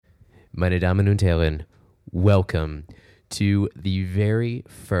Meine Damen und Herren, welcome to the very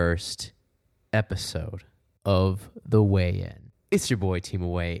first episode of The Weigh-In. It's your boy, Team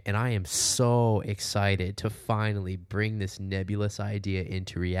Away, and I am so excited to finally bring this nebulous idea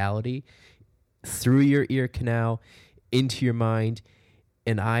into reality, through your ear canal, into your mind,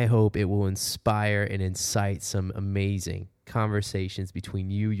 and I hope it will inspire and incite some amazing conversations between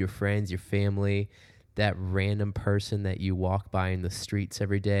you, your friends, your family, that random person that you walk by in the streets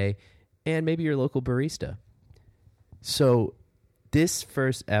every day, and maybe your local barista. So this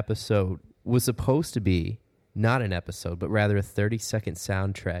first episode was supposed to be not an episode, but rather a 30-second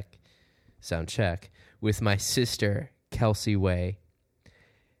sound check with my sister, Kelsey Way.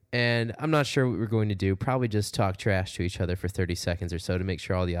 And I'm not sure what we're going to do. Probably just talk trash to each other for 30 seconds or so to make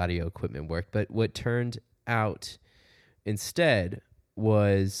sure all the audio equipment worked. But what turned out instead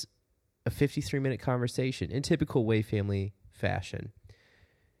was a 53-minute conversation in typical Way family fashion.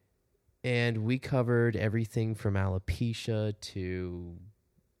 And we covered everything from alopecia to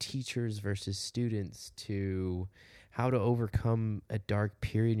teachers versus students to how to overcome a dark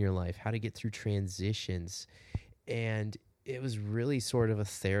period in your life, how to get through transitions. And it was really sort of a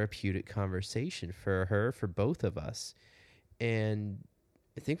therapeutic conversation for her, for both of us. And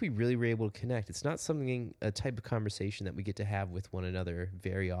I think we really were able to connect. It's not a type of conversation that we get to have with one another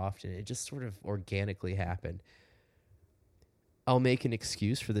very often. It just sort of organically happened. I'll make an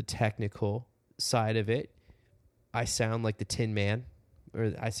excuse for the technical side of it. I sound like the Tin Man,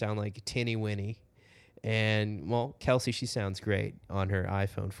 or I sound like Tinny Winnie. And, well, Kelsey, she sounds great on her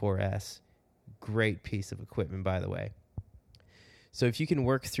iPhone 4S. Great piece of equipment, by the way. So if you can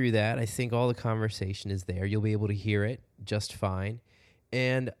work through that, I think all the conversation is there. You'll be able to hear it just fine.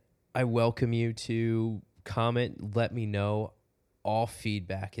 And I welcome you to comment, let me know. All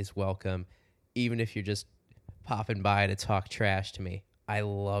feedback is welcome, even if you're just popping by to talk trash to me. I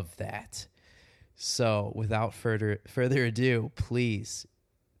love that. So without further ado, please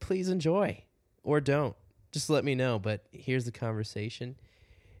enjoy, or don't. Just let me know. But here's the conversation,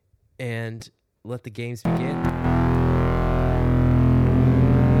 and let the games begin.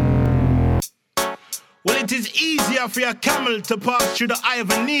 Well, it is easier for a camel to pass through the eye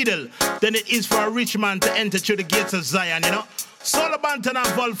of a needle than it is for a rich man to enter through the gates of Zion, you know? Solobanton and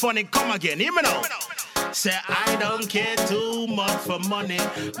Volphonic, come again, hear me now. Say, I don't care too much for money.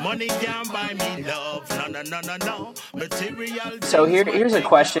 Money can't buy me love. No. Material. So here's a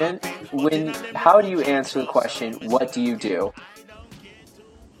question. How do you answer the question, what do you do?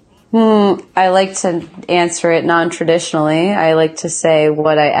 I like to answer it non-traditionally. I like to say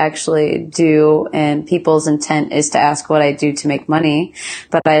what I actually do, and people's intent is to ask what I do to make money.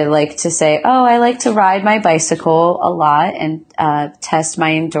 But I like to say, I like to ride my bicycle a lot and test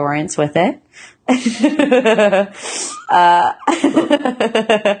my endurance with it. I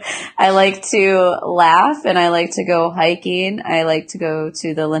like to laugh, and I like to go hiking. I like to go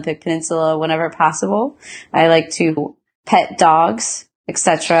to the Olympic Peninsula whenever possible. I like to pet dogs,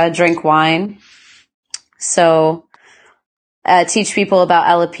 etc., drink wine. So, teach people about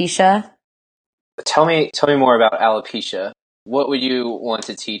alopecia. Tell me more about alopecia. What would you want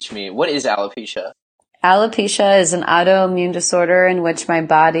to teach me? What is alopecia? Alopecia is an autoimmune disorder in which my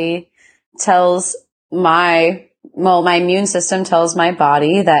body tells my immune system tells my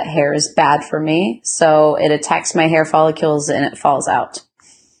body that hair is bad for me. So it attacks my hair follicles and it falls out.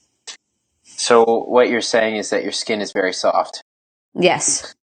 So what you're saying is that your skin is very soft.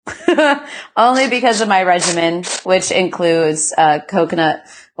 Yes. Only because of my regimen, which includes coconut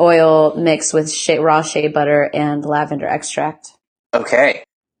oil mixed with raw shea butter and lavender extract. Okay.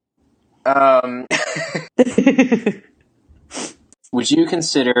 Would you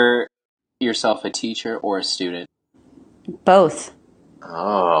consider yourself a teacher or a student? Both.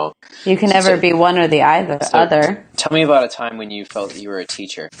 Oh. You can never be one or the other. Tell me about a time when you felt that you were a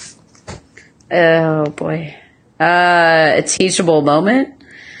teacher. Oh boy. A teachable moment?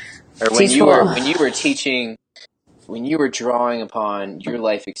 Or when you were teaching, when you were drawing upon your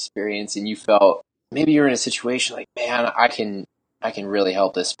life experience and you felt maybe you're in a situation like, man, I can really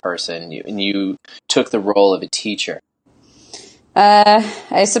help this person, and you took the role of a teacher.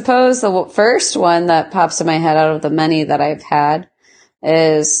 I suppose the first one that pops in my head out of the many that I've had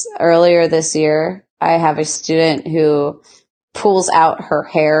is earlier this year. I have a student who pulls out her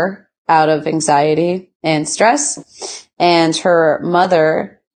hair out of anxiety and stress, and her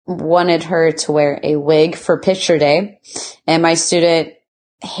mother wanted her to wear a wig for picture day, and my student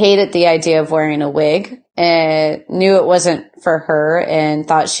hated the idea of wearing a wig and knew it wasn't for her and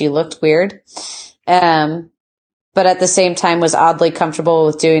thought she looked weird. But at the same time was oddly comfortable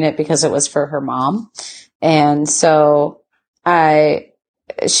with doing it because it was for her mom. And so I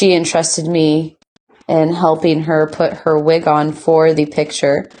she entrusted me in helping her put her wig on for the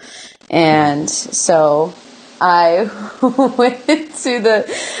picture. And so I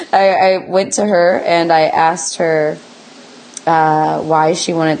I went to her and I asked her why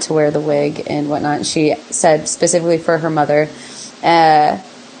she wanted to wear the wig and whatnot. And she said specifically for her mother.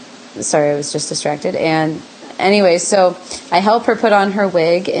 Sorry, I was just distracted. And anyway, so I helped her put on her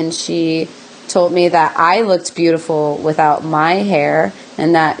wig, and she told me that I looked beautiful without my hair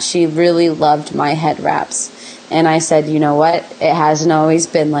and that she really loved my head wraps. And I said, you know what? It hasn't always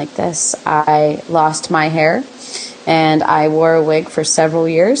been like this. I lost my hair and I wore a wig for several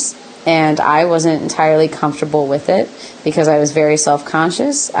years, and I wasn't entirely comfortable with it because I was very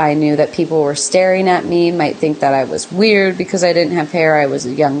self-conscious. I knew that people were staring at me, might think that I was weird because I didn't have hair. I was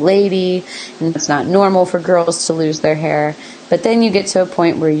a young lady, and it's not normal for girls to lose their hair. But then you get to a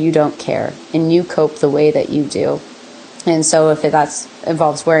point where you don't care and you cope the way that you do. And so if that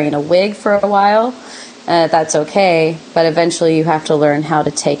involves wearing a wig for a while, that's okay. But eventually you have to learn how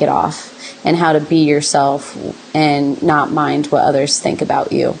to take it off and how to be yourself and not mind what others think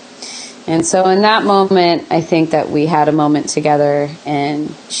about you. And so in that moment, I think that we had a moment together, and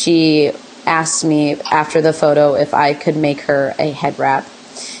she asked me after the photo if I could make her a head wrap.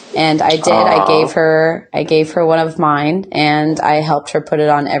 And I did. Aww. I gave her one of mine, and I helped her put it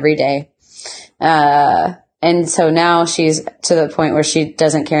on every day. And so now she's to the point where she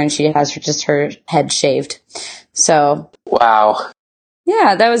doesn't care, and she has just her head shaved. So wow.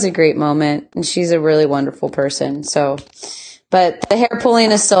 Yeah, that was a great moment, and she's a really wonderful person. So, but the hair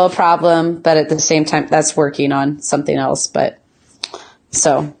pulling is still a problem, but at the same time, that's working on something else. But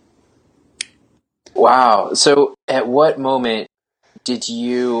so. Wow. So at what moment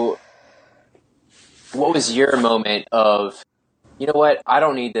what was your moment of, you know what, I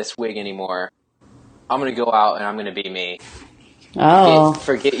don't need this wig anymore. I'm going to go out and I'm going to be me. Oh.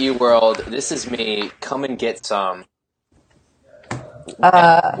 Forget you, world. This is me. Come and get some.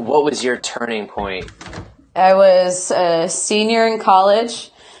 What was your turning point? I was a senior in college,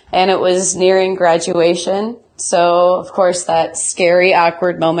 and it was nearing graduation. So, of course, that scary,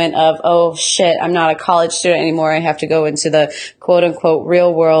 awkward moment of, oh, shit, I'm not a college student anymore. I have to go into the quote-unquote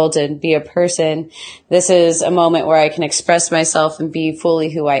real world and be a person. This is a moment where I can express myself and be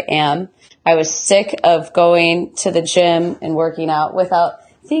fully who I am. I was sick of going to the gym and working out without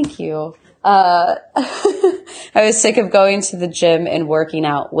 – thank you. I was sick of going to the gym and working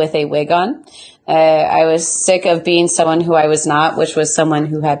out with a wig on. I was sick of being someone who I was not, which was someone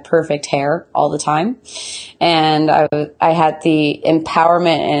who had perfect hair all the time. And I had the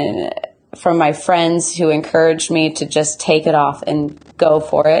empowerment from my friends who encouraged me to just take it off and go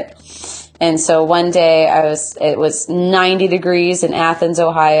for it. And so one day it was 90 degrees in Athens,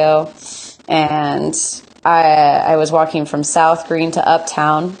 Ohio, and I was walking from South Green to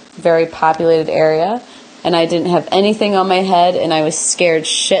Uptown, very populated area, and I didn't have anything on my head, and I was scared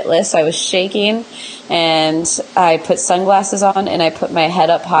shitless. I was shaking, and I put sunglasses on, and I put my head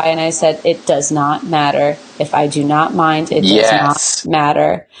up high, and I said, it does not matter. If I do not mind, it does not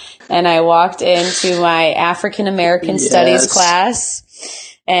matter. And I walked into my African American Studies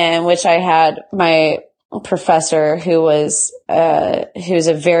class, in which I had my professor who was a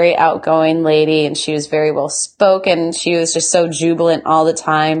very outgoing lady, and she was very well spoken. She was just so jubilant all the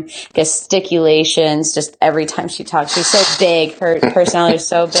time, gesticulations, just every time she talked. She was so big. Her personality was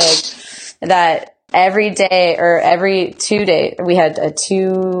so big that every day or every 2 days, we had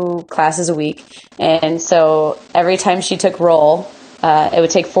 2 classes a week. And so every time she took roll, it would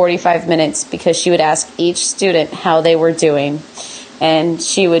take 45 minutes because she would ask each student how they were doing. And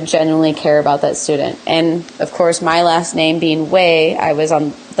she would genuinely care about that student. And, of course, my last name being Way, I was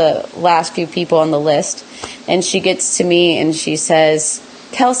on the last few people on the list. And she gets to me and she says,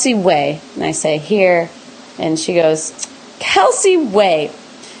 Kelsey Way. And I say, here. And she goes, Kelsey Way,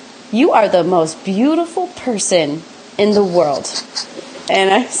 you are the most beautiful person in the world. And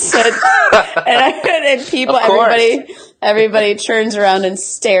I said, and people, everybody turns around and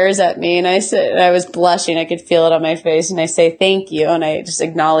stares at me. And I said, I was blushing. I could feel it on my face. And I say, thank you. And I just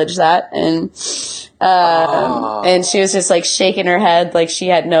acknowledge that. And she was just like shaking her head like she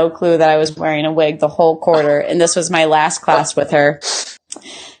had no clue that I was wearing a wig the whole quarter. And this was my last class with her.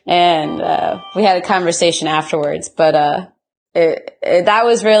 And we had a conversation afterwards. But that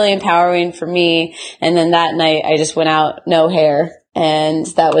was really empowering for me. And then that night I just went out, no hair. And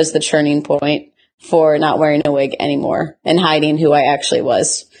that was the turning point for not wearing a wig anymore and hiding who I actually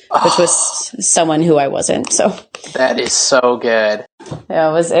was, which was someone who I wasn't. So that is so good. Yeah,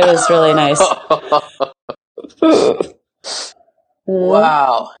 it was really nice.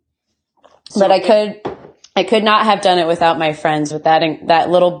 Wow. But I I could not have done it without my friends, with that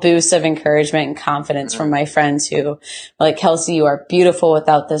little boost of encouragement and confidence from my friends who were like, Kelsey, you are beautiful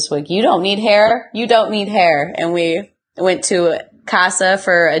without this wig. You don't need hair. You don't need hair. And we went to Casa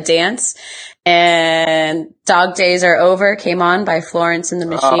for a dance, and Dog Days Are Over came on by Florence and the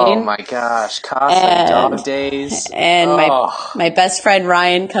Machine. Oh my gosh. Casa and Dog Days. And my best friend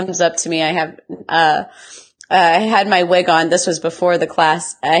Ryan comes up to me. I had my wig on. This was before the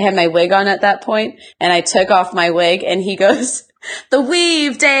class. I had my wig on at that point, and I took off my wig, and he goes, the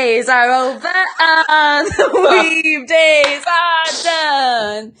weave days are over. The weave days are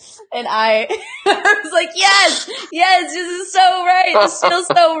done. And I was like, yes, this is so right. This feels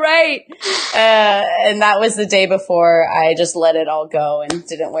so right. And that was the day before I just let it all go and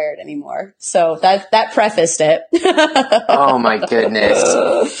didn't wear it anymore. So that prefaced it. Oh my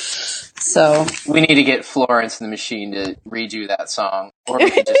goodness. So we need to get Florence and the Machine to redo that song, or we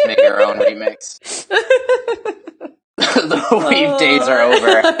could just make our own remix. The weave days are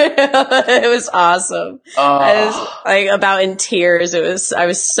over. It was awesome. I was like about in tears. I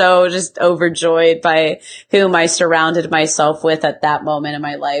was so just overjoyed by whom I surrounded myself with at that moment in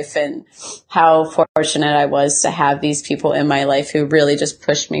my life, and how fortunate I was to have these people in my life who really just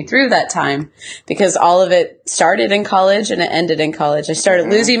pushed me through that time, because all of it started in college and it ended in college. I started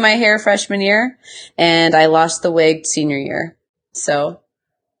losing my hair freshman year, and I lost the wig senior year. So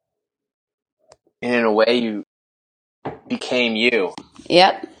in a way, you became you.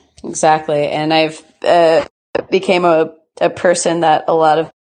 Yep, exactly. And I've became a person that a lot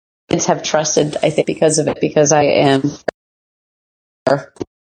of kids have trusted, I think, because of it, because I am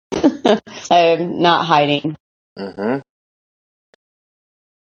I'm not hiding. Mm-hmm.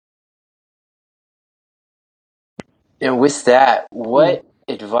 And with that, what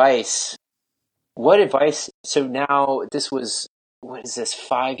advice, so now what is this,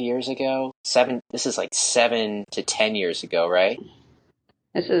 5 years ago? This is like 7 to 10 years ago, right?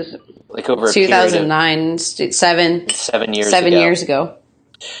 This is like over 2009, 7 years ago.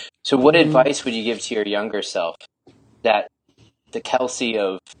 So what advice would you give to your younger self, that the Kelsey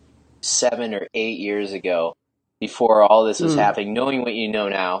of 7 or 8 years ago, before all this was happening, knowing what you know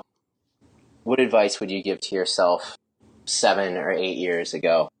now? What advice would you give to yourself 7 or 8 years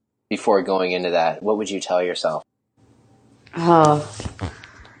ago before going into that? What would you tell yourself? Oh,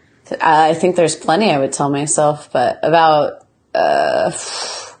 I think there's plenty I would tell myself, but about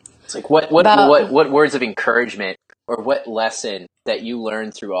it's like what words of encouragement, or what lesson that you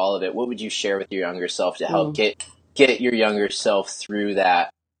learned through all of it, what would you share with your younger self to help get your younger self through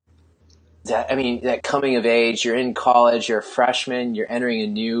that coming of age? You're in college, you're a freshman, you're entering a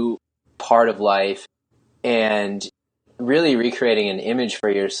new part of life, and really recreating an image for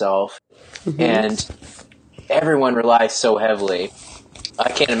yourself. And everyone relies so heavily. I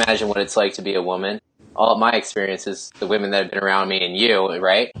can't imagine what it's like to be a woman. All of my experience is the women that have been around me and you,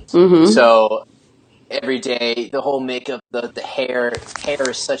 right? So every day, the whole makeup, the hair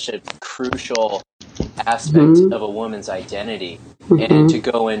is such a crucial aspect of a woman's identity. And to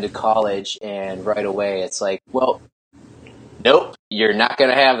go into college and right away, it's like, well, nope, you're not going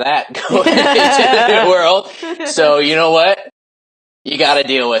to have that going into the world. So you know what? You got to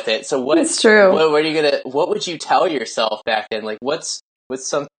deal with it. So It's true. What would you tell yourself back then? Like, what's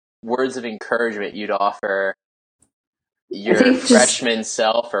some words of encouragement you'd offer your freshman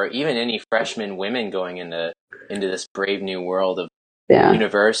self, or even any freshman women going into this brave new world of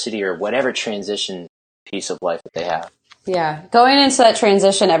university, or whatever transition piece of life that they have? Yeah. Going into that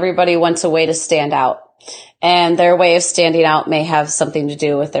transition, everybody wants a way to stand out. And their way of standing out may have something to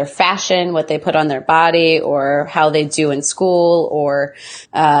do with their fashion, what they put on their body, or how they do in school, or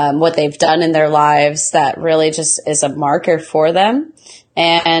what they've done in their lives that really just is a marker for them.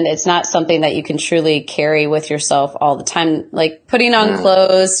 And it's not something that you can truly carry with yourself all the time. Like putting on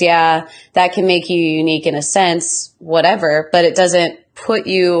clothes, that can make you unique in a sense, whatever, but it doesn't put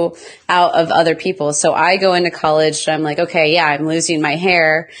you out of other people. So I go into college, I'm like, okay, I'm losing my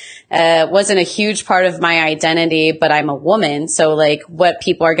hair. It wasn't a huge part of my identity, but I'm a woman. So like what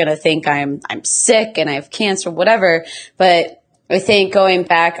people are going to think I'm sick and I have cancer, whatever. But I think going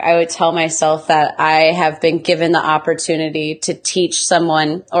back, I would tell myself that I have been given the opportunity to teach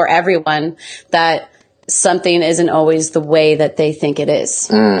someone or everyone that something isn't always the way that they think it is.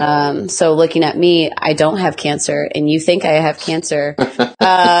 So looking at me, I don't have cancer, and you think I have cancer. There's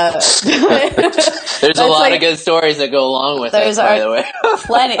a lot of good stories that go along with it, by the way.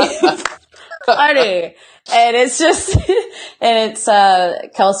 Plenty. And it's just,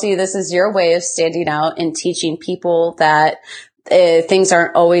 Kelsey, this is your way of standing out and teaching people that things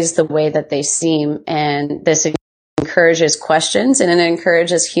aren't always the way that they seem. And this encourages questions and it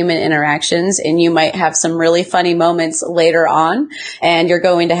encourages human interactions. And you might have some really funny moments later on, and you're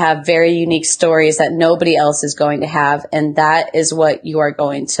going to have very unique stories that nobody else is going to have. And that is what you are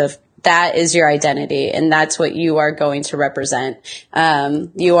going to, that is your identity. And that's what you are going to represent.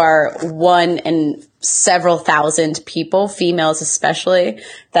 You are one in several thousand people, females especially,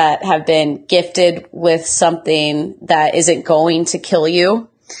 that have been gifted with something that isn't going to kill you.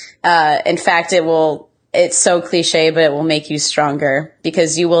 In fact, it's so cliche, but it will make you stronger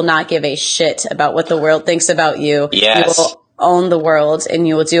because you will not give a shit about what the world thinks about you. Yes. You will own the world and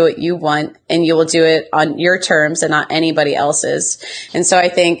you will do what you want and you will do it on your terms and not anybody else's. And so I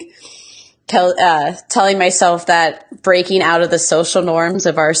think telling myself that breaking out of the social norms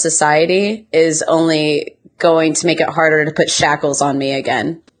of our society is only going to make it harder to put shackles on me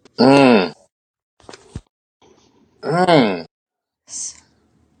again.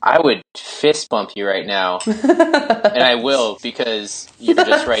 I would fist bump you right now, and I will because you're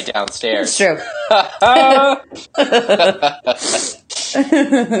just right downstairs. It's true.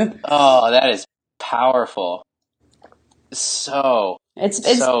 Oh, that is powerful. It's so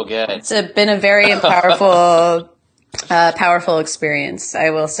good. It's been a very powerful experience, I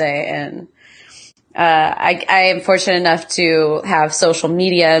will say. And I am fortunate enough to have social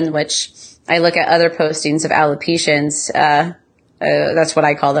media in which I look at other postings of alopecians. That's what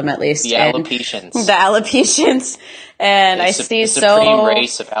I call them, at least. The alopecians. The alopecians. And I see the supreme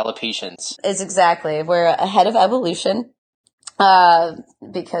race of alopecians. It's exactly. We're ahead of evolution,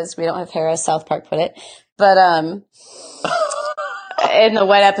 because we don't have hair, as South Park put it. But, in the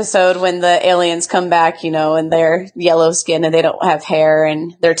wet episode, when the aliens come back, and they're yellow skinned and they don't have hair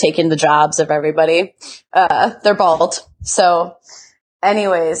and they're taking the jobs of everybody, they're bald. So,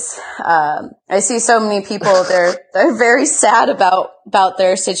 anyways, I see so many people, they're very sad about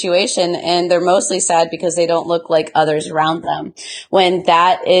their situation, and they're mostly sad because they don't look like others around them, when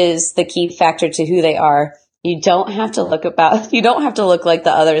that is the key factor to who they are. You don't have to look like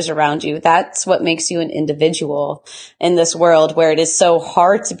the others around you. That's what makes you an individual in this world where it is so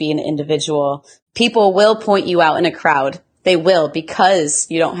hard to be an individual. People will point you out in a crowd. They will, because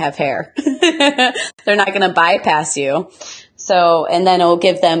you don't have hair. They're not going to bypass you. So, and then it'll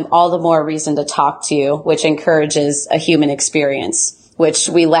give them all the more reason to talk to you, which encourages a human experience, which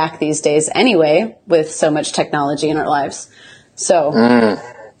we lack these days anyway, with so much technology in our lives. So.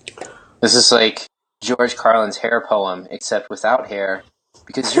 This is like George Carlin's hair poem, except without hair,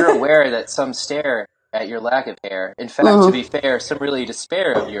 because you're aware that some stare at your lack of hair. In fact, to be fair, some really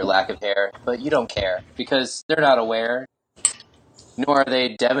despair of your lack of hair, but you don't care, because they're not aware, nor are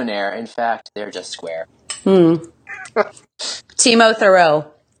they debonair. In fact, they're just square. Timo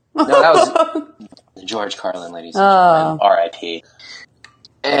Thoreau. No, that was George Carlin, ladies and gentlemen. R.I.P.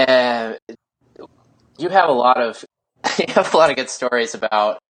 And you have a lot of good stories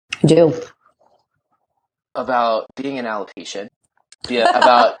about being an alopecian,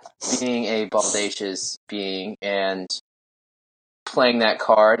 about being a baldacious being, and playing that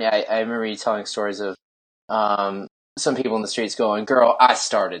card. I remember you telling stories of some people in the streets going, "Girl, I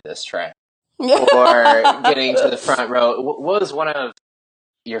started this trend." Or getting to the front row. What was one of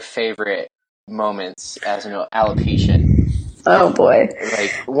your favorite moments as an alopecian? Oh boy.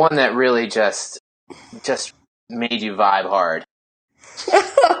 Like one that really just made you vibe hard.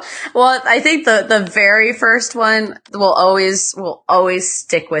 Well, I think the very first one will always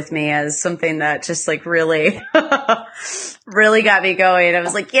stick with me as something that just like really, really got me going. I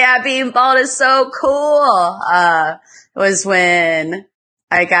was like, yeah, being bald is so cool. It was when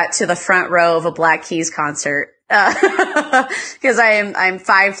I got to the front row of a Black Keys concert. Cause I'm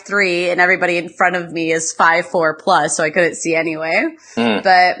 5'3" and everybody in front of me is 5'4" plus, so I couldn't see anyway.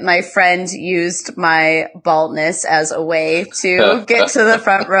 But my friend used my baldness as a way to get to the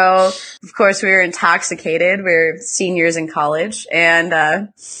front row. Of course, we were intoxicated. We were seniors in college, and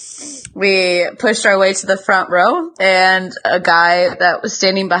we pushed our way to the front row, and a guy that was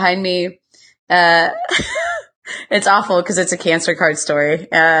standing behind me, it's awful because it's a cancer card story.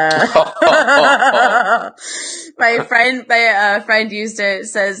 My friend used it. It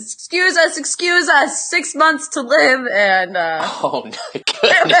says, excuse us, 6 months to live. And, oh my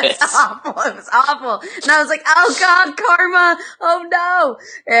goodness. It was awful. And I was like, oh God, karma. Oh no.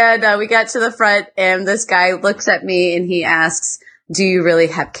 And, we got to the front, and this guy looks at me and he asks, do you really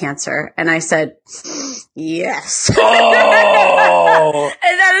have cancer? And I said, yes. Oh.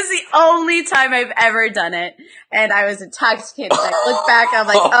 And that is the only time I've ever done it. And I was intoxicated. I look back, I'm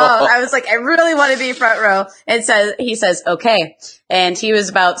like, I was like, I really want to be front row. And he says, okay. And he was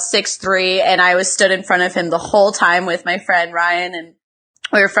about 6'3", and I was stood in front of him the whole time with my friend Ryan, and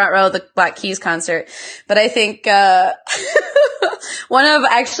We were front row of the Black Keys concert. But I think, one of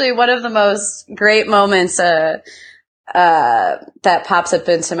the most great moments, that pops up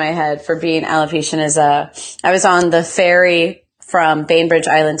into my head for being alopecian is, I was on the ferry from Bainbridge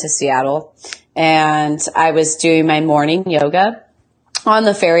Island to Seattle, and I was doing my morning yoga on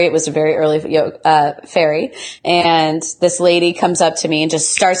the ferry. It was a very early ferry, and this lady comes up to me and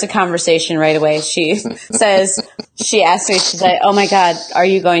just starts a conversation right away. She asks me, she's like, "Oh my God, are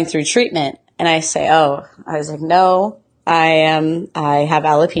you going through treatment?" And I say, I was like, "No, I have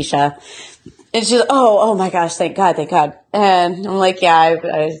alopecia." And she's like, oh my gosh, thank God. And I'm like, yeah,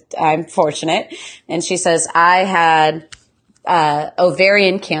 I'm fortunate. And she says, I had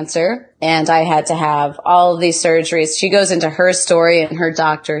ovarian cancer, and I had to have all of these surgeries. She goes into her story and her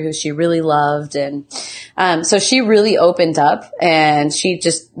doctor, who she really loved. And so she really opened up, and she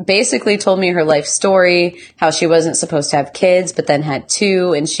just basically told me her life story, how she wasn't supposed to have kids, but then had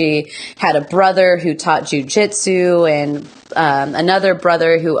two. And she had a brother who taught jujitsu, and another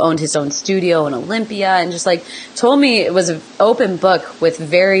brother who owned his own studio in Olympia, and just like told me it was an open book with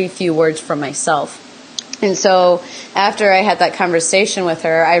very few words from myself. And so after I had that conversation with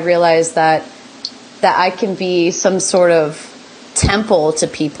her, I realized that I can be some sort of temple to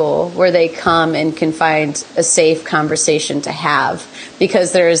people where they come and can find a safe conversation to have,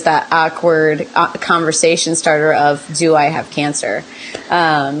 because there is that awkward conversation starter of, do I have cancer?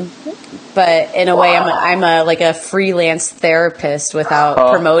 But in a way, I'm a freelance therapist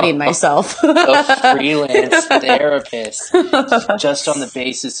without promoting myself. A freelance therapist, just on the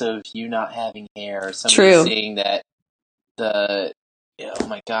basis of you not having hair, or somebody saying that oh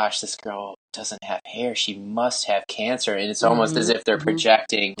my gosh, this girl doesn't have hair, she must have cancer, and it's almost as if they're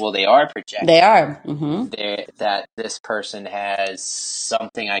projecting. Well, they are projecting. They are. That this person has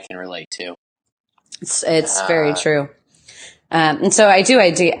something I can relate to. It's very true. And so I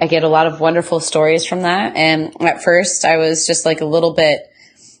get a lot of wonderful stories from that. And at first I was just like a little bit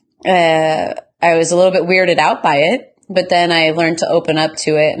weirded out by it, but then I learned to open up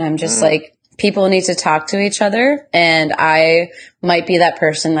to it. And I'm just like, people need to talk to each other, and I might be that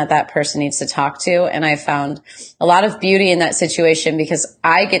person that person needs to talk to. And I found a lot of beauty in that situation, because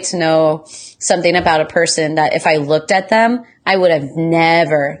I get to know something about a person that if I looked at them, I would have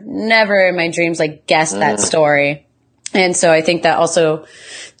never in my dreams guessed that story. And so I think that also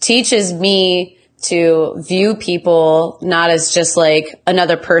teaches me to view people not as just like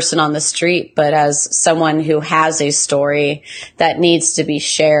another person on the street, but as someone who has a story that needs to be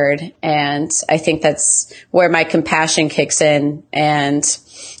shared. And I think that's where my compassion kicks in, and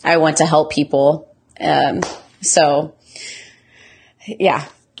I want to help people. So yeah,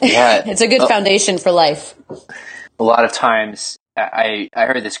 it's a good foundation for life. A lot of times I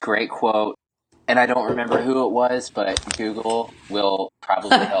heard this great quote, and I don't remember who it was, but Google will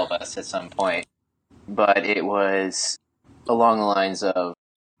probably help us at some point. But it was along the lines of,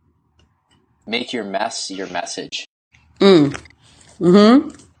 make your mess your message. Mm-hmm.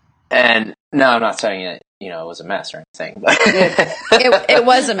 And no, I'm not saying it, it was a mess or anything. But it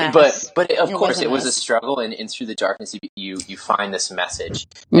was a mess. But of course, it was a struggle, and through the darkness, you find this message.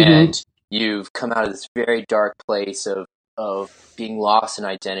 And you've come out of this very dark place of being lost in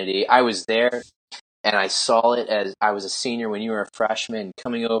identity. I was there, and I saw it as I was a senior when you were a freshman,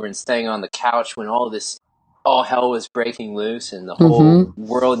 coming over and staying on the couch when all hell was breaking loose, and the whole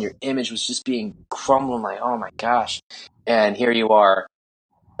world and your image was just being crumbled. Like, oh my gosh. And here you are,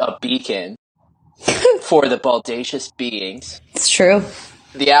 a beacon for the Baldacious Beings. It's true.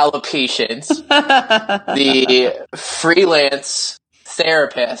 The alopecians, the freelance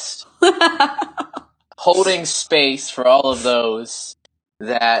therapist, holding space for all of those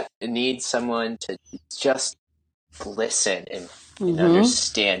that need someone to just listen and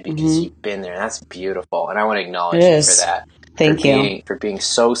understand, because you've been there. That's beautiful, and I want to acknowledge you for that. Thank you for being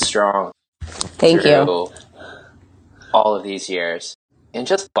so strong. Thank you. All of these years, and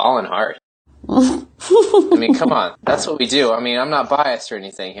just balling hard. I mean, come on, that's what we do. I mean, I'm not biased or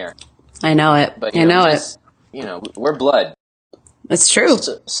anything here. I know it. But we're blood. It's true.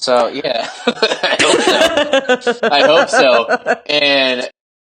 So yeah, I hope so. And,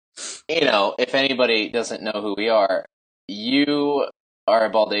 if anybody doesn't know who we are, you are a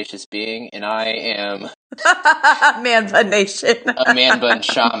Baldacious Being, and I am Man Bun Nation. A Man Bun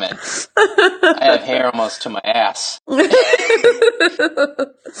Shaman. I have hair almost to my ass.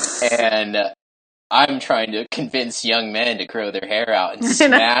 And I'm trying to convince young men to grow their hair out and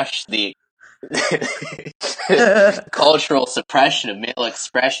smash the cultural suppression of male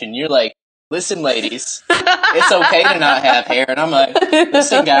expression. You're like, listen, ladies, it's okay to not have hair. And I'm like,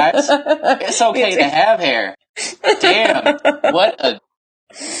 listen, guys, it's okay to have hair. Damn, what a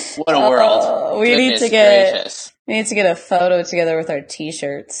What a world. We need Goodness to get gracious. we need to get a photo together with our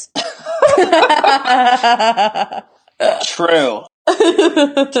t-shirts. True.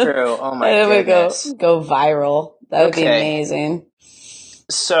 True. Oh my And we goodness. go viral. That would be amazing.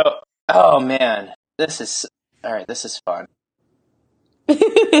 So, oh man, all right. This is fun.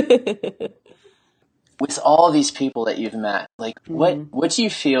 With all these people that you've met, like what do you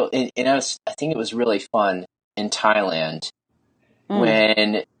feel? And I think it was really fun in Thailand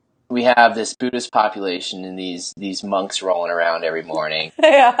when we have this Buddhist population and these monks rolling around every morning.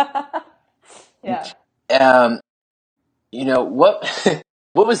 Yeah. You know, what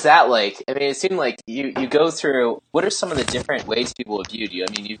was that like? I mean, it seemed like you go through, what are some of the different ways people have viewed you?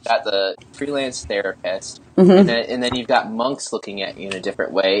 I mean, you've got the freelance therapist, and then you've got monks looking at you in a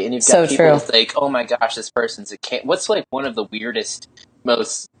different way, and you've got people that's like, oh my gosh, this person's what's like one of the weirdest,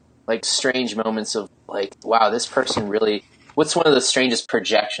 most like strange moments of like, wow, this person really, what's one of the strangest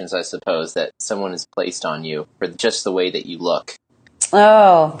projections, I suppose, that someone has placed on you for just the way that you look?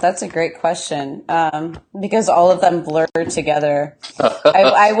 Oh, that's a great question. Because all of them blur together.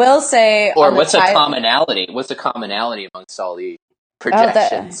 I will say, or what's a commonality? What's the commonality amongst all the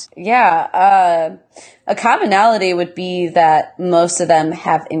projections? A commonality would be that most of them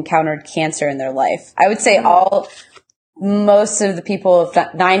have encountered cancer in their life. I would say most of the people,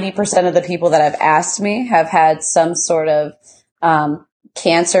 90% of the people that have asked me have had some sort of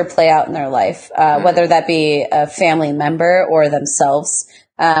cancer play out in their life, whether that be a family member or themselves.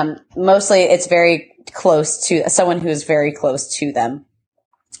 Mostly it's very close to someone who is very close to them.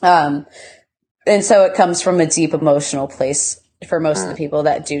 And so it comes from a deep emotional place for most of the people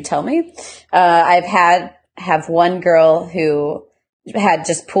that do tell me. I've have one girl who had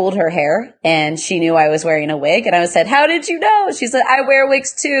just pulled her hair and she knew I was wearing a wig, and I said, how did you know? She's like, I wear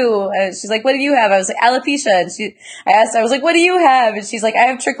wigs too. And she's like, what do you have? I was like, alopecia. And I was like, what do you have? And she's like, I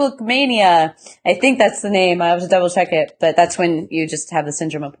have trichomania. I think that's the name. I have to double check it, but that's when you just have the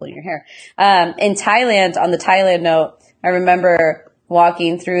syndrome of pulling your hair. In Thailand, on the Thailand note, I remember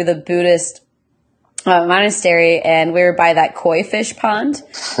walking through the Buddhist monastery, and we were by that koi fish pond,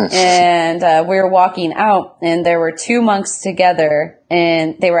 and we were walking out, and there were two monks together,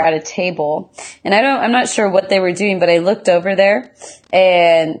 and they were at a table, and I'm not sure what they were doing, but I looked over there,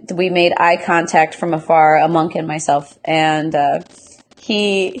 and we made eye contact from afar, a monk and myself, and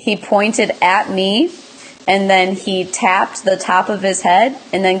he pointed at me, and then he tapped the top of his head,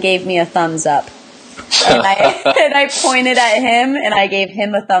 and then gave me a thumbs up. And I pointed at him, and I gave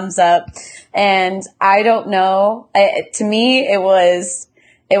him a thumbs up. And I don't know, to me, it was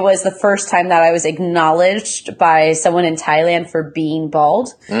the first time that I was acknowledged by someone in Thailand for being bald,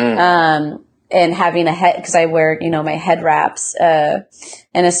 and having a head, cause I wear, my head wraps,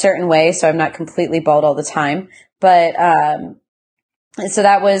 in a certain way. So I'm not completely bald all the time, but, so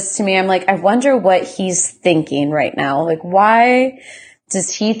that was, to me, I'm like, I wonder what he's thinking right now. Like, why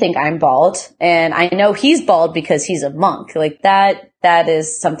does he think I'm bald? And I know he's bald because he's a monk. Like that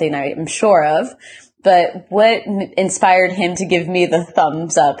is something I am sure of. But what inspired him to give me the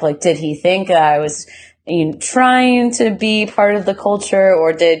thumbs up? Like, did he think I was trying to be part of the culture,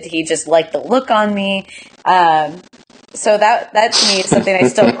 or did he just like the look on me? So that to me is something I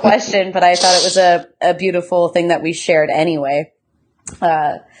still question, but I thought it was a beautiful thing that we shared anyway.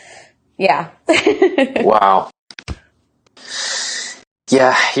 Yeah. Wow.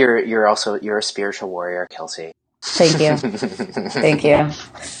 Yeah, you're a spiritual warrior, Kelsey. Thank you. Thank you.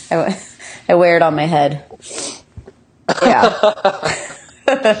 I wear it on my head. Yeah.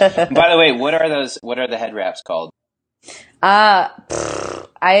 By the way, what are the head wraps called? I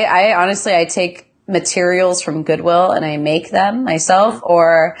honestly, I take materials from Goodwill and I make them myself,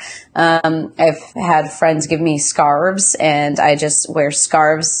 or I've had friends give me scarves, and I just wear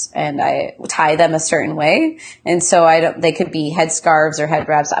scarves and I tie them a certain way, and so they could be head scarves or head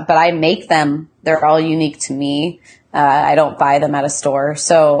wraps, but I make them. They're all unique to me. I don't buy them at a store,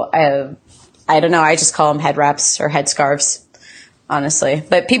 so I don't know, I just call them head wraps or head scarves, honestly.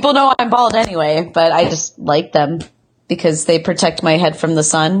 But people know I'm bald anyway, but I just like them because they protect my head from the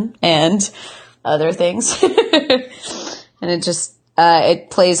sun and other things. And it just it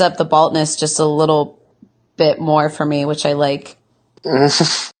plays up the baldness just a little bit more for me, which I like. You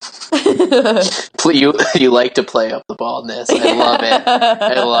like to play up the baldness. I love it.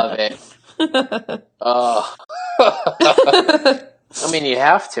 I love it. Oh. I mean, you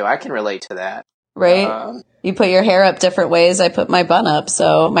have to. I can relate to that. Right? You put your hair up different ways. I put my bun up,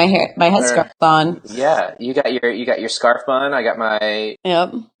 so my headscarf's on. Yeah, you got your scarf bun. I got my.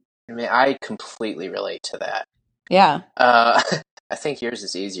 Yep. I mean, I completely relate to that. Yeah. I think yours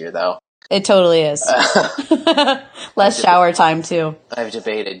is easier though. It totally is. Less shower time too. I've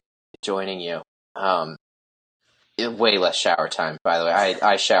debated joining you. Way less shower time, by the way.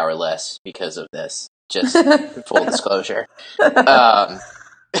 I shower less because of this. Just full disclosure.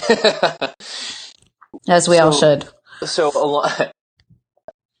 As we all should. So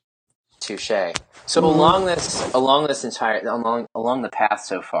touche. So along the path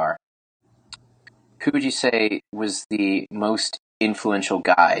so far, who would you say was the most influential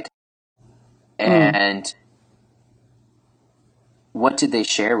guide? And what did they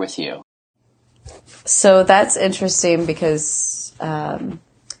share with you? So that's interesting because when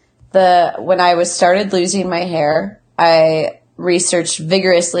I started losing my hair, I researched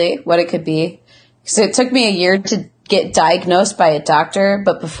vigorously what it could be. So it took me a year to get diagnosed by a doctor,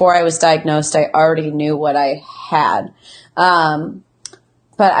 but before I was diagnosed, I already knew what I had.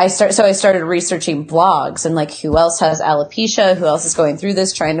 But I started researching blogs and like who else has alopecia, who else is going through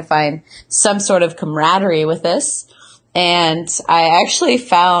this, trying to find some sort of camaraderie with this. And I actually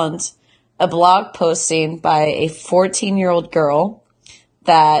found a blog posting by a 14-year-old girl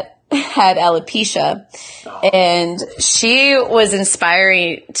that had alopecia. And she was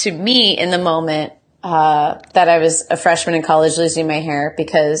inspiring to me in the moment that I was a freshman in college losing my hair,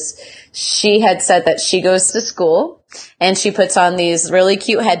 because she had said that she goes to school and she puts on these really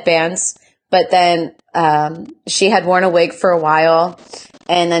cute headbands, but then she had worn a wig for a while,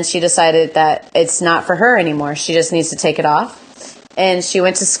 and then she decided that it's not for her anymore. She just needs to take it off. And she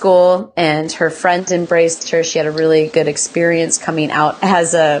went to school, and her friends embraced her. She had a really good experience coming out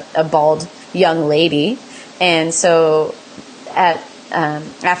as a bald young lady. And so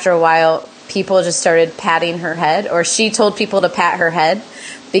after a while, people just started patting her head, or she told people to pat her head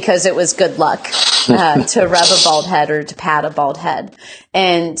because it was good luck to rub a bald head or to pat a bald head.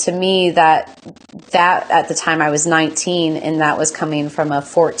 And to me, that at the time I was 19, and that was coming from a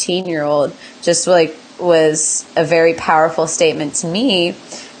 14-year-old, just like was a very powerful statement to me.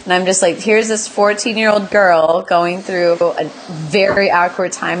 And I'm just like, here's this 14-year-old girl going through a very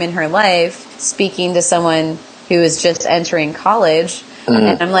awkward time in her life, speaking to someone who is just entering college.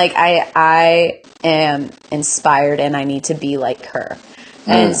 And I'm like, I am inspired and I need to be like her.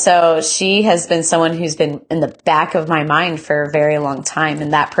 And so she has been someone who's been in the back of my mind for a very long time,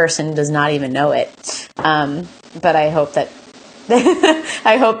 and that person does not even know it. But I hope that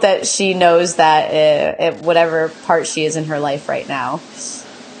I hope that she knows that at whatever part she is in her life right now,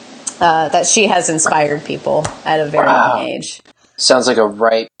 that she has inspired people at a very young age. Sounds like a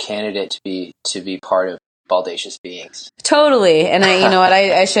ripe candidate to be part of Baldacious Beings. Totally. And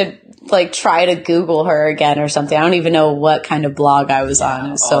I should like try to Google her again or something. I don't even know what kind of blog I was on.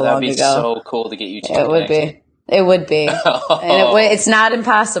 It was so long ago. That'd be so cool to get you two. It would be. It would be. And it's not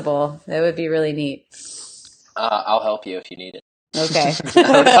impossible. It would be really neat. I'll help you if you need it. Okay.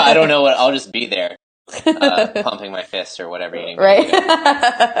 I don't know what. I'll just be there, pumping my fists or whatever you need. Right.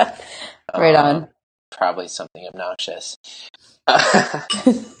 Right on. Probably something obnoxious.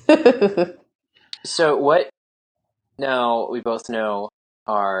 So what? Now we both know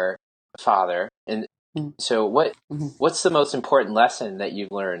our father, and so what? What's the most important lesson that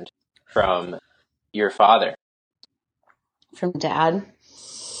you've learned from your father? From Dad?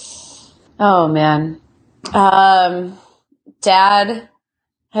 Oh man. Dad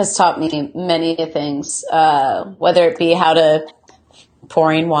has taught me many things, whether it be how to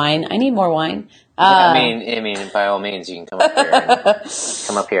pouring wine. I need more wine. I mean, by all means, you can come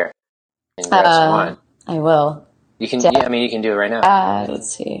up here and grab some wine. I will. You can. You can do it right now.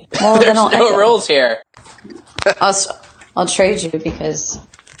 Let's see. Well, there's no rules here. I'll trade you because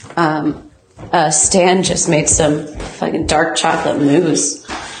Stan just made some fucking dark chocolate mousse,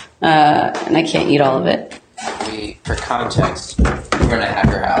 and I can't eat all of it. For context, we're gonna have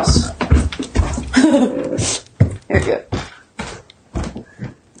your house. Here you go.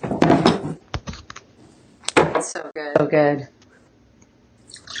 It's so good. So good.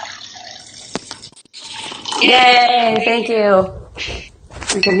 Yay! Thank you.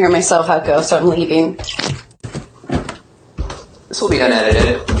 I can hear myself echo, so I'm leaving. This will be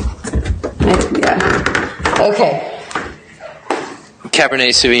unedited. Yeah. Okay. Cabernet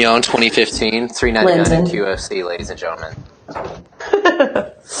Sauvignon 2015, $3.99 at QFC, ladies and gentlemen.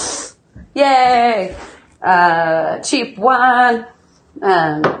 Yay! Cheap wine.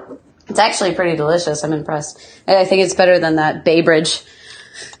 It's actually pretty delicious. I'm impressed. I think it's better than that Bay Bridge.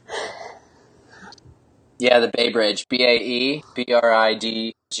 Yeah, the Bay Bridge.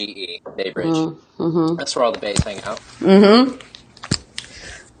 BAEBRIDGE. Bay Bridge. Mm-hmm. That's where all the bays hang out. Mm-hmm.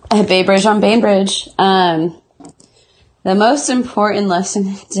 Bay Bridge on Bainbridge. The most important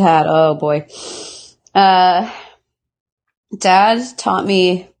lesson, Dad. Oh boy. Dad taught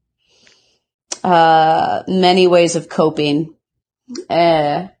me many ways of coping.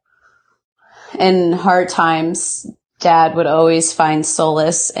 In hard times, Dad would always find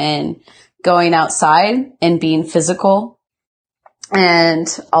solace in going outside and being physical, and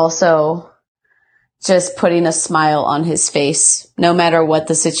also just putting a smile on his face, no matter what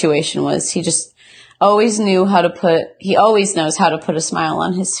the situation was. He just always knows how to put a smile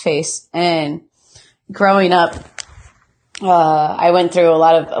on his face. And growing up, I went through a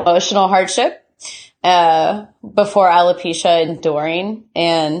lot of emotional hardship, before alopecia and during,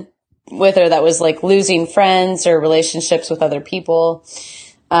 and whether that was like losing friends or relationships with other people.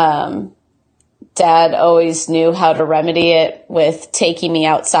 Dad always knew how to remedy it with taking me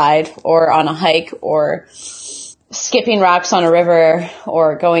outside or on a hike or skipping rocks on a river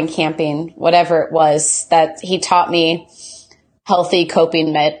or going camping, whatever it was. That he taught me healthy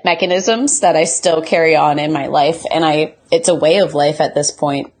coping mechanisms that I still carry on in my life. And it's a way of life at this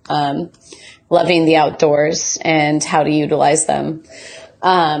point, loving the outdoors and how to utilize them,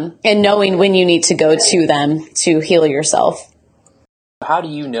 and knowing when you need to go to them to heal yourself. How do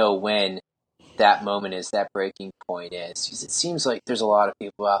you know when that moment is, that breaking point is? Because it seems like there's a lot of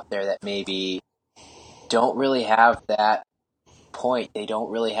people out there that maybe don't really have that point. They don't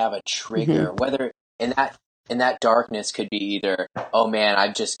really have a trigger. Mm-hmm. Whether in that darkness could be either, oh man,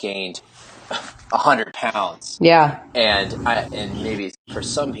 I've just gained 100 pounds. Yeah. And maybe for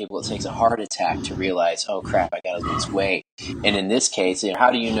some people it takes a heart attack to realize, oh crap, I gotta lose weight. And in this case,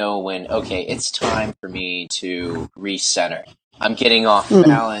 how do you know when, okay, it's time for me to recenter? I'm getting off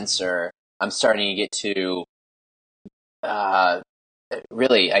balance, or I'm starting to get to,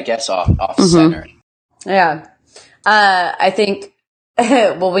 really, I guess, off center. Yeah. I think,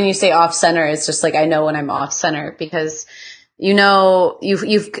 well, when you say off center, it's just like, I know when I'm off center, because,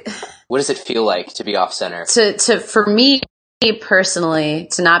 you've. What does it feel like to be off center? For me personally,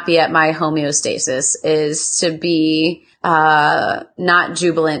 to not be at my homeostasis is to be, not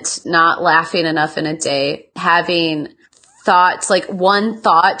jubilant, not laughing enough in a day, having thoughts, like one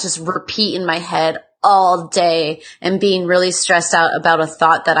thought just repeat in my head all day, and being really stressed out about a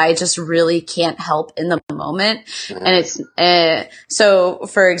thought that I just really can't help in the moment. Mm-hmm. And it's, so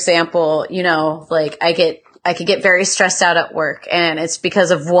for example, like I could get very stressed out at work, and it's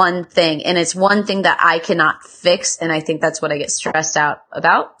because of one thing, and it's one thing that I cannot fix. And I think that's what I get stressed out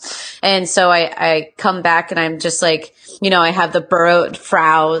about. And so I come back and I'm just like, I have the burrowed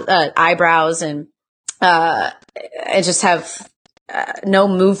eyebrows, and, I just have no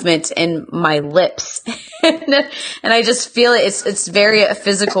movement in my lips. And I just feel it. It's very a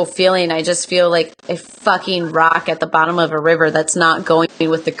physical feeling. I just feel like a fucking rock at the bottom of a river that's not going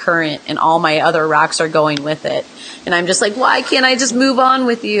with the current, and all my other rocks are going with it. And I'm just like, why can't I just move on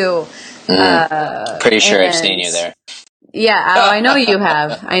with you? Pretty sure I've seen you there. Yeah, I know you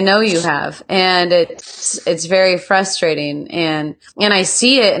have. I know you have. And it's very frustrating. And I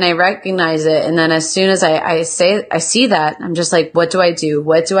see it and I recognize it. And then as soon as I see that, I'm just like, what do I do?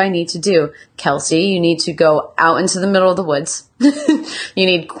 What do I need to do? Kelsey, you need to go out into the middle of the woods. You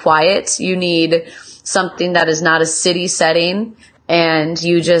need quiet. You need something that is not a city setting. And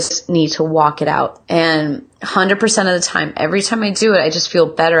you just need to walk it out. And 100% of the time, every time I do it, I just feel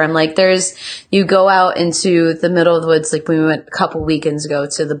better. I'm like, you go out into the middle of the woods, like we went a couple weekends ago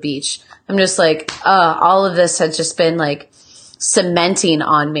to the beach. I'm just like, all of this had just been like cementing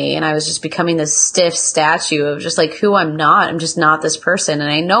on me. And I was just becoming this stiff statue of just like who I'm not. I'm just not this person. And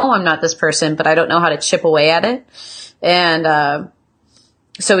I know I'm not this person, but I don't know how to chip away at it. And,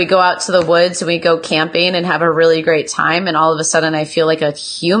 so we go out to the woods and we go camping and have a really great time. And all of a sudden I feel like a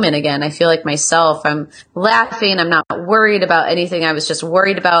human again. I feel like myself. I'm laughing. I'm not worried about anything I was just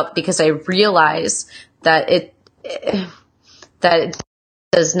worried about, because I realize that it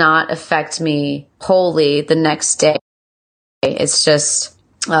does not affect me wholly the next day. It's just,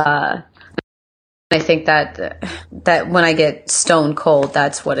 I think that when I get stone cold,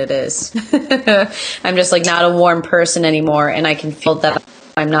 that's what it is. I'm just like not a warm person anymore. And I can feel that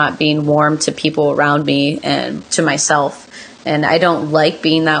I'm not being warm to people around me and to myself. And I don't like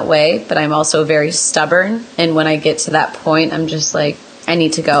being that way, but I'm also very stubborn. And when I get to that point, I'm just like, I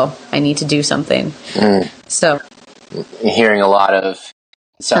need to go. I need to do something. So hearing a lot of,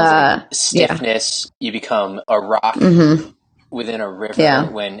 it sounds like stiffness. Yeah. You become a rock within a river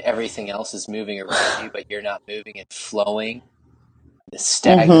when everything else is moving around you, but you're not moving and flowing. It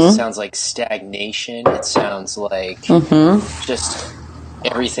sounds like stagnation. It sounds like just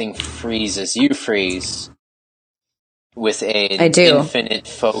everything freezes. You freeze with an infinite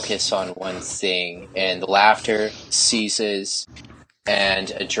focus on one thing, and the laughter ceases, and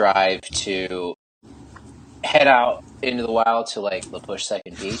a drive to head out into the wild to like La Push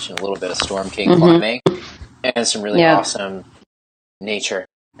Second Beach and a little bit of Storm King climbing and some really awesome nature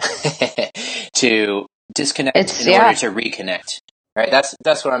to disconnect in order to reconnect. Right?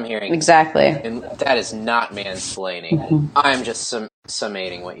 That's what I'm hearing. Exactly. And that is not mansplaining. I'm just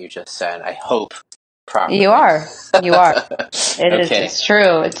summating what you just said. I hope properly. You are. It's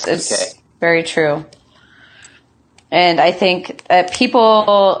true. It's very true. And I think that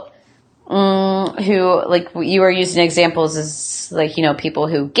people who, like, you were using examples as, like, you know, people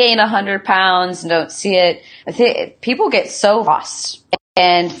who gain 100 pounds and don't see it. I think people get so lost.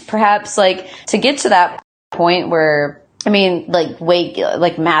 And perhaps, like, to get to that point where, I mean,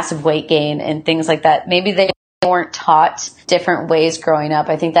 like massive weight gain and things like that, maybe they weren't taught different ways growing up.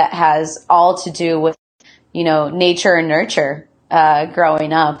 I think that has all to do with, you know, nature and nurture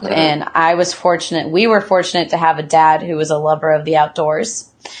growing up. And we were fortunate to have a dad who was a lover of the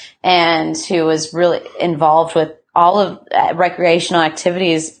outdoors and who was really involved with all of recreational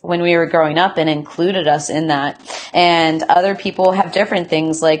activities when we were growing up and included us in that. And other people have different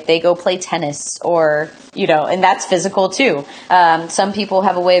things, like they go play tennis or, you know, and that's physical too. Some people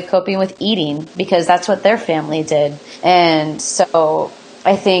have a way of coping with eating because that's what their family did. And so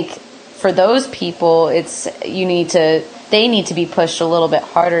I think for those people, they need to be pushed a little bit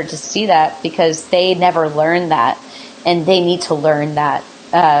harder to see that because they never learned that and they need to learn that.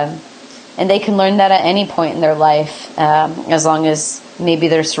 And they can learn that at any point in their life, as long as maybe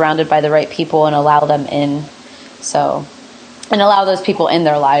they're surrounded by the right people and allow them in. So, and allow those people in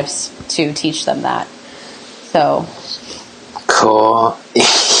their lives to teach them that. So. Cool.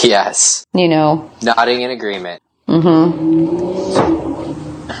 Yes. You know. Nodding in agreement. Mm-hmm.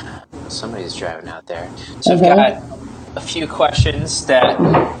 Somebody's driving out there. So I've got a few questions that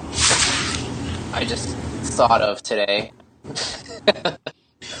I just thought of today.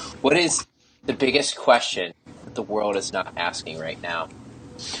 What is the biggest question that the world is not asking right now?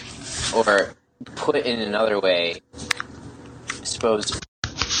 Or put in another way, I suppose,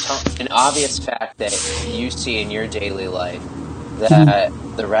 an obvious fact that you see in your daily life that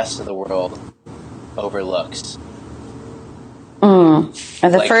the rest of the world overlooks.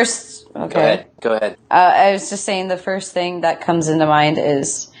 Okay. Go ahead. I was just saying the first thing that comes into mind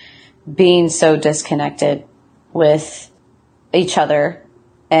is being so disconnected with each other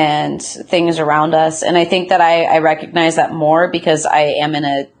and things around us. And I think that I recognize that more because I'm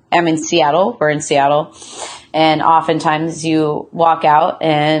in Seattle. We're in Seattle. And oftentimes you walk out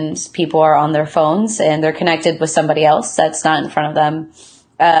and people are on their phones and they're connected with somebody else that's not in front of them.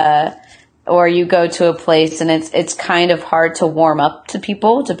 Or you go to a place and it's kind of hard to warm up to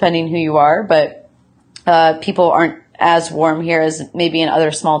people depending who you are. But people aren't as warm here as maybe in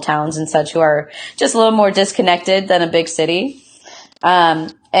other small towns and such who are just a little more disconnected than a big city.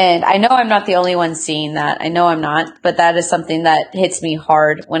 And I know I'm not the only one seeing that. I know I'm not, but that is something that hits me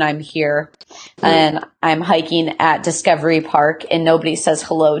hard when I'm here and I'm hiking at Discovery Park and nobody says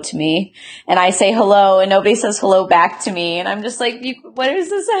hello to me. And I say hello and nobody says hello back to me. And I'm just like, what is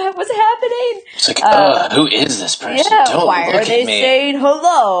this? What's happening? It's like, who is this person? Yeah, Don't why look are they at me. saying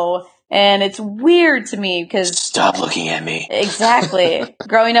hello? And it's weird to me because... Stop looking at me. Exactly.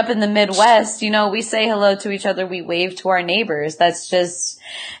 Growing up in the Midwest, we say hello to each other. We wave to our neighbors. That's just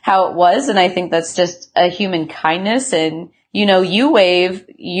how it was. And I think that's just a human kindness. And, you wave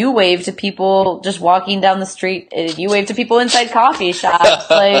to people just walking down the street. You wave to people inside coffee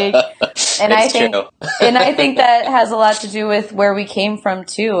shops. And I think that has a lot to do with where we came from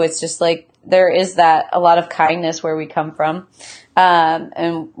too. It's just like there is a lot of kindness where we come from.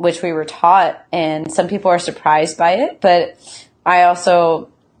 And which we were taught, and some people are surprised by it. But I also,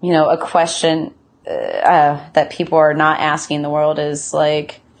 a question that people are not asking the world is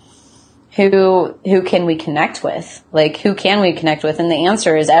like, who can we connect with? Like, who can we connect with? And the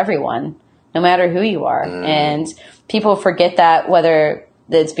answer is everyone, no matter who you are. And people forget that, whether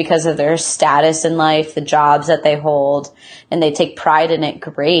it's because of their status in life, the jobs that they hold, and they take pride in it.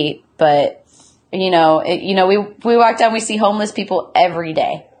 Great, but we walk down, we see homeless people every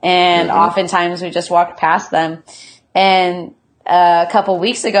day. And oftentimes we just walk past them. And a couple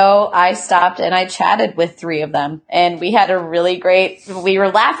weeks ago, I stopped and I chatted with 3 of them. And we had we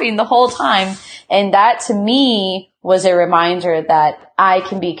were laughing the whole time. And that to me was a reminder that I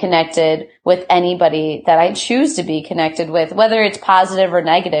can be connected with anybody that I choose to be connected with, whether it's positive or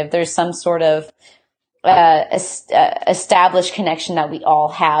negative. There's some sort of established connection that we all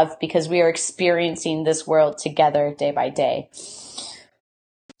have because we are experiencing this world together day by day.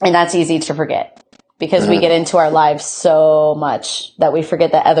 And that's easy to forget because we get into our lives so much that we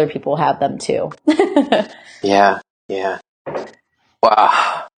forget that other people have them too. Yeah.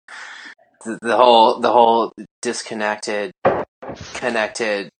 Wow. the whole disconnected,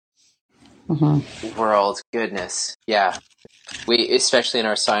 connected world. Goodness, yeah. We, especially in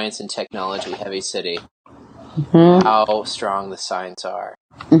our science and technology heavy city, how strong the signs are.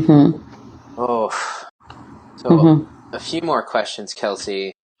 Oh, so a few more questions,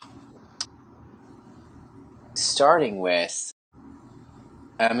 Kelsey. Starting with,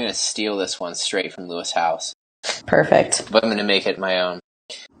 I'm going to steal this one straight from Lewis House. Perfect. But I'm going to make it my own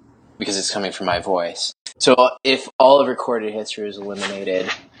because it's coming from my voice. So if all of recorded history is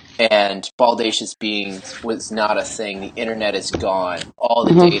eliminated and Baldacious Beings was not a thing, the internet is gone. All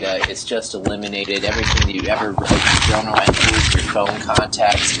the data is just eliminated. Everything that you ever wrote, your journal entries, your phone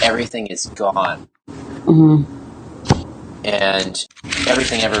contacts, everything is gone. And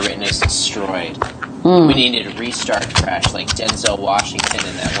everything ever written is destroyed. We needed a restart crash like Denzel Washington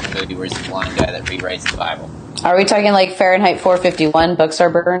in that one movie where he's the blind guy that rewrites the Bible. Are we talking like Fahrenheit 451, books are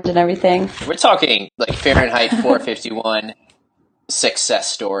burned and everything? We're talking like Fahrenheit 451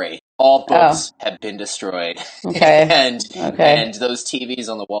 success story. All books have been destroyed. Okay. and those TVs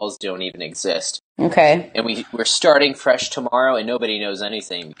on the walls don't even exist. Okay. And we're starting fresh tomorrow, and nobody knows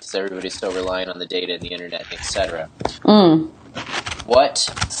anything because everybody's still relying on the data and the internet, etc. What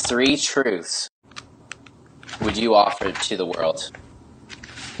 3 truths would you offer to the world?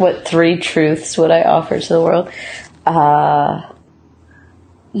 What 3 truths would I offer to the world?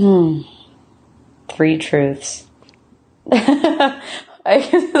 3 truths.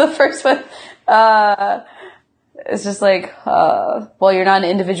 The first one is just like, well, you're not an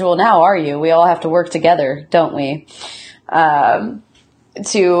individual now, are you? We all have to work together, don't we?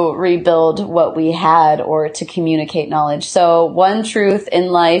 To rebuild what we had or to communicate knowledge. So one truth in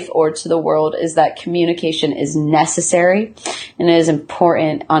life or to the world is that communication is necessary and it is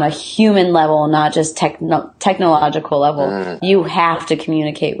important on a human level, not just technological level. You have to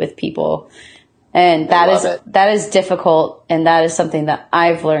communicate with people. And that is difficult. And that is something that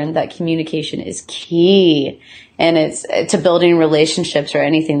I've learned, that communication is key. And it's to building relationships or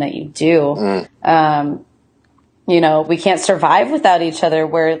anything that you do. You know, we can't survive without each other.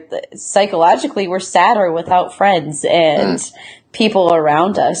 Psychologically, we're sadder without friends and people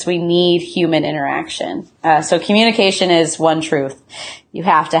around us. We need human interaction. So communication is one truth. You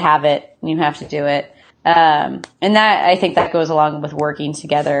have to have it and you have to do it. And that, I think that goes along with working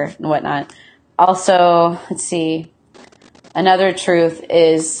together and whatnot. Also, let's see. Another truth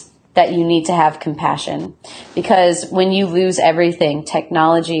is that you need to have compassion, because when you lose everything,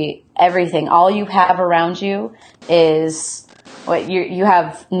 technology, everything, all you have around you is what you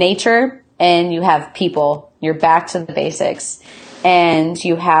have nature and you have people. You're back to the basics, and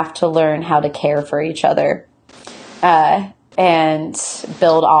you have to learn how to care for each other, and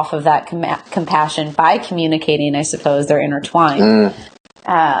build off of that compassion by communicating. I suppose they're intertwined.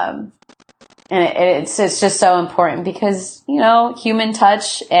 And it's just so important because, you know, human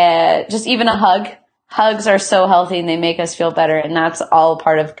touch, just even a hug. Hugs are so healthy and they make us feel better. And that's all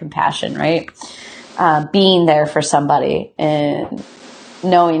part of compassion, right? Being there for somebody and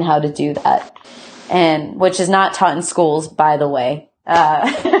knowing how to do that. And which is not taught in schools, by the way. Not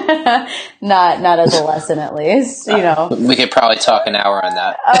as a lesson, at least, you know. We could probably talk an hour on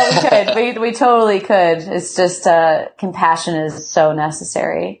that. Oh, we could. We totally could. It's just, compassion is so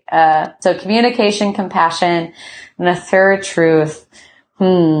necessary. So communication, compassion, and a third truth.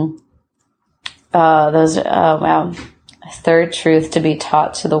 Wow. A third truth to be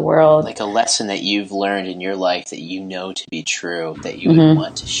taught to the world. Like a lesson that you've learned in your life that you know to be true, that you would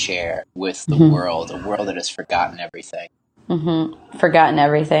want to share with the world, a world that has forgotten everything. Forgotten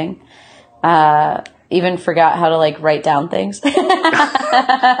everything. Even forgot how to like write down things. Because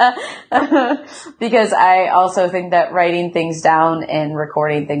I also think that writing things down and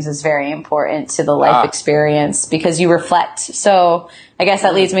recording things is very important to the life experience, because you reflect. So I guess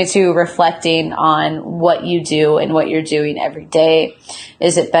that leads me to reflecting on what you do and what you're doing every day.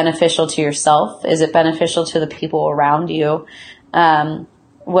 Is it beneficial to yourself? Is it beneficial to the people around you?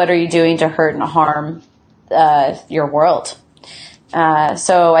 What are you doing to hurt and harm your world?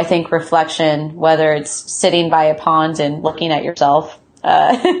 So I think reflection, whether it's sitting by a pond and looking at yourself,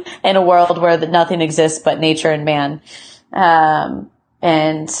 in a world where nothing exists but nature and man,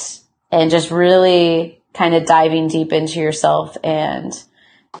 and just really kind of diving deep into yourself and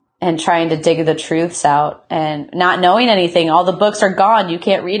trying to dig the truths out and not knowing anything. All the books are gone. You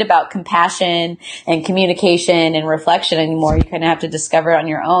can't read about compassion and communication and reflection anymore. You kind of have to discover it on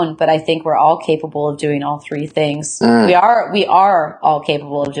your own. But I think we're all capable of doing all 3 things. We are all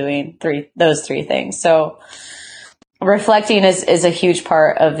capable of doing those 3 things. So reflecting is a huge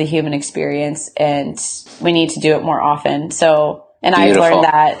part of the human experience, and we need to do it more often. So And Beautiful. I've learned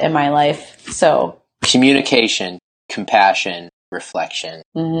that in my life. So communication, compassion, reflection.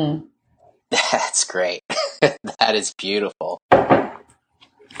 Mm-hmm. That's great. That is beautiful.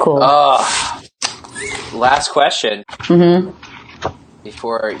 Cool. Oh, last question Mm-hmm.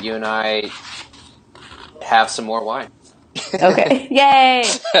 before you and I have some more wine. Okay. Yay!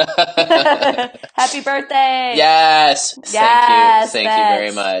 Happy birthday! Yes. Yes, Thank you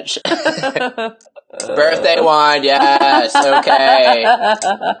very much. Birthday wine. Yes. Okay.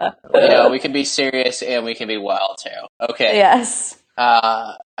 We can be serious and we can be wild too. Okay. Yes.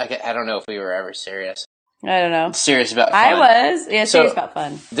 I don't know if we were ever serious. I don't know. Serious about fun. I was. Yeah, serious about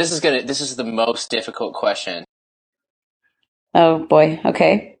fun. This is the most difficult question. Oh boy.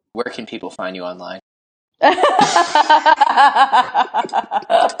 Okay. Where can people find you online? Oh,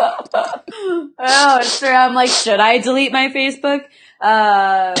 it's true. I'm like, should I delete my Facebook?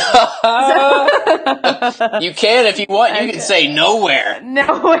 You can if you want. You can say nowhere.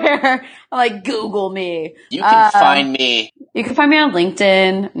 Nowhere. I'm like, Google me. You can find me. You can find me on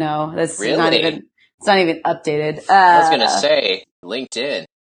LinkedIn. No, that's really? It's not even updated. I was gonna say LinkedIn.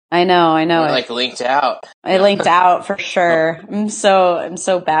 I know. You're like linked out. I linked out for sure. I'm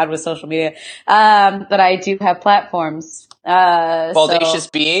so bad with social media. But I do have platforms. Baldacious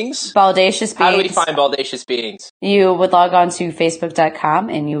Beings? Baldacious Beings. How do we find Baldacious Beings? You would log on to facebook.com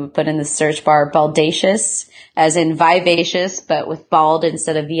and you would put in the search bar Baldacious, as in vivacious, but with bald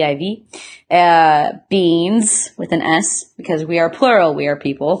instead of V-I-V. Beans with an S, because we are plural, we are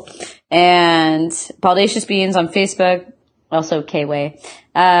people. And Baldacious Beings on Facebook, also K-Way.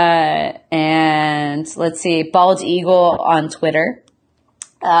 And let's see, Bald Eagle on Twitter.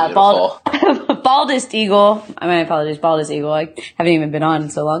 Baldest Eagle. I apologize, Baldest Eagle. I haven't even been on in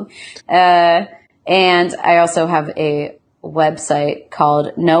so long. And I also have a website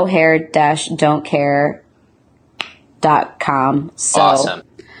called nohair-don'tcare.com. So, awesome.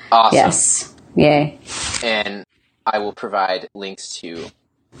 Yes. Yay. And I will provide links to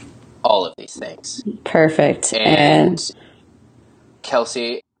all of these things. Perfect. And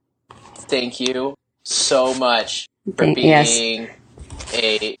Kelsey, thank you so much for being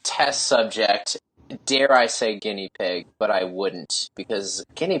a test subject. Dare I say guinea pig, but I wouldn't, because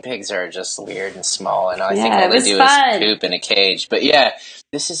guinea pigs are just weird and small, and I think all they do is poop in a cage. But yeah,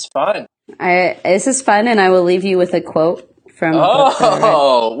 this is fun. This is fun, and I will leave you with a quote from.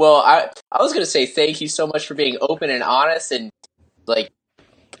 Oh, well, I was going to say thank you so much for being open and honest and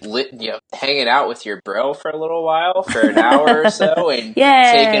hanging out with your bro for a little while, for an hour or so, and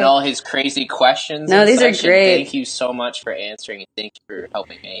taking all his crazy questions. No, these are great. Thank you so much for answering, and thank you for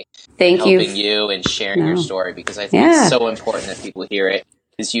helping me. Helping you and sharing your story, because I think it's so important that people hear it,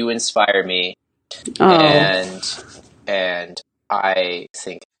 because you inspire me, and I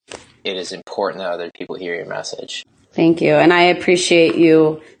think it is important that other people hear your message. Thank you, and I appreciate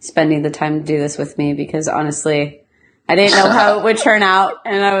you spending the time to do this with me, because honestly, I didn't know how it would turn out,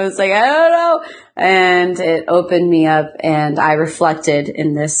 and I was like, I don't know. And it opened me up, and I reflected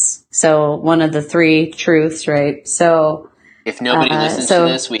in this. So one of the 3 truths, right? So if nobody listens to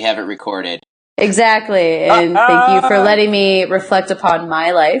this, we have it recorded. Exactly. And thank you for letting me reflect upon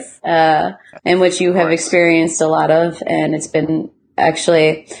my life, in which you have experienced a lot of. And it's been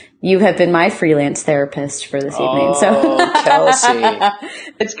actually, you have been my freelance therapist for this evening. So Kelsey.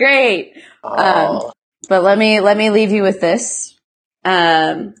 It's great. But let me leave you with this.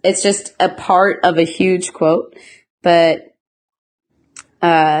 It's just a part of a huge quote, but,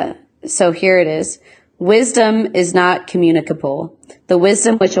 so here it is. Wisdom is not communicable. The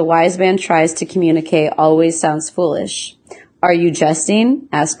wisdom which a wise man tries to communicate always sounds foolish. Are you jesting?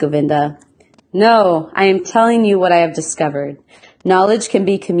 Asked Govinda. No, I am telling you what I have discovered. Knowledge can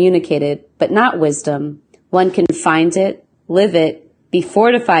be communicated, but not wisdom. One can find it, live it, be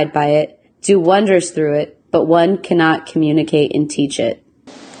fortified by it, do wonders through it, but one cannot communicate and teach it.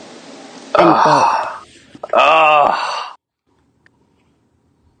 End quote.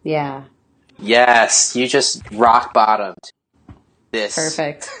 Yeah. Yes, you just rock bottomed this.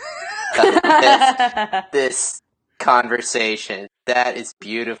 Perfect. this conversation. That is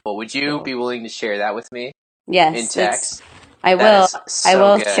beautiful. Would you be willing to share that with me? Yes. In text? I will. I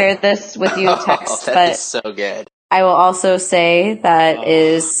will share this with you in text. That is so good. I will also say that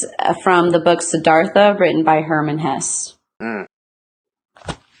is from the book Siddhartha, written by Hermann Hesse.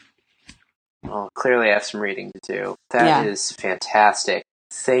 Well, clearly I have some reading to do. That is fantastic.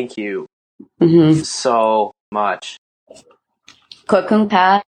 Thank you so much. Kokum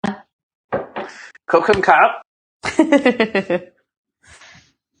ka. Kokum ka.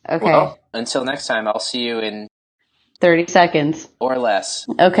 Okay. Well, until next time, I'll see you in 30 seconds. Or less.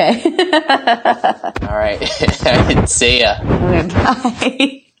 Okay. All right. See ya. Okay,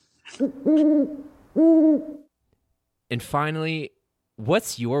 bye. And finally,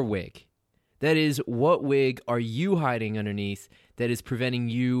 what's your wig? That is, what wig are you hiding underneath that is preventing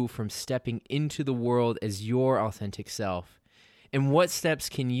you from stepping into the world as your authentic self? And what steps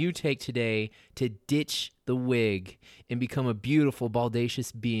can you take today to ditch the wig and become a beautiful,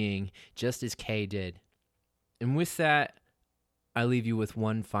 baldacious being, just as Kay did? And with that, I leave you with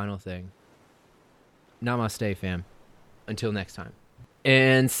one final thing. Namaste, fam. Until next time.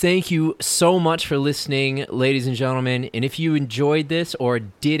 And thank you so much for listening, ladies and gentlemen. And if you enjoyed this or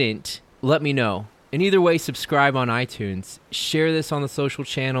didn't, let me know. And either way, subscribe on iTunes, share this on the social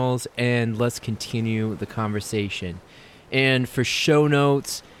channels, and let's continue the conversation. And for show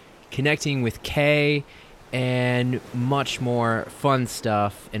notes, connecting with Kay, and much more fun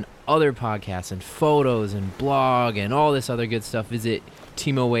stuff, and other podcasts, and photos, and blog, and all this other good stuff, visit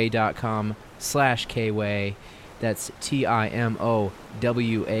timoway.com/kway. That's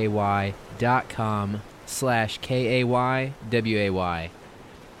timoway.com/KAYWAY.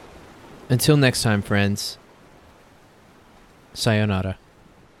 Until next time, friends. Sayonara.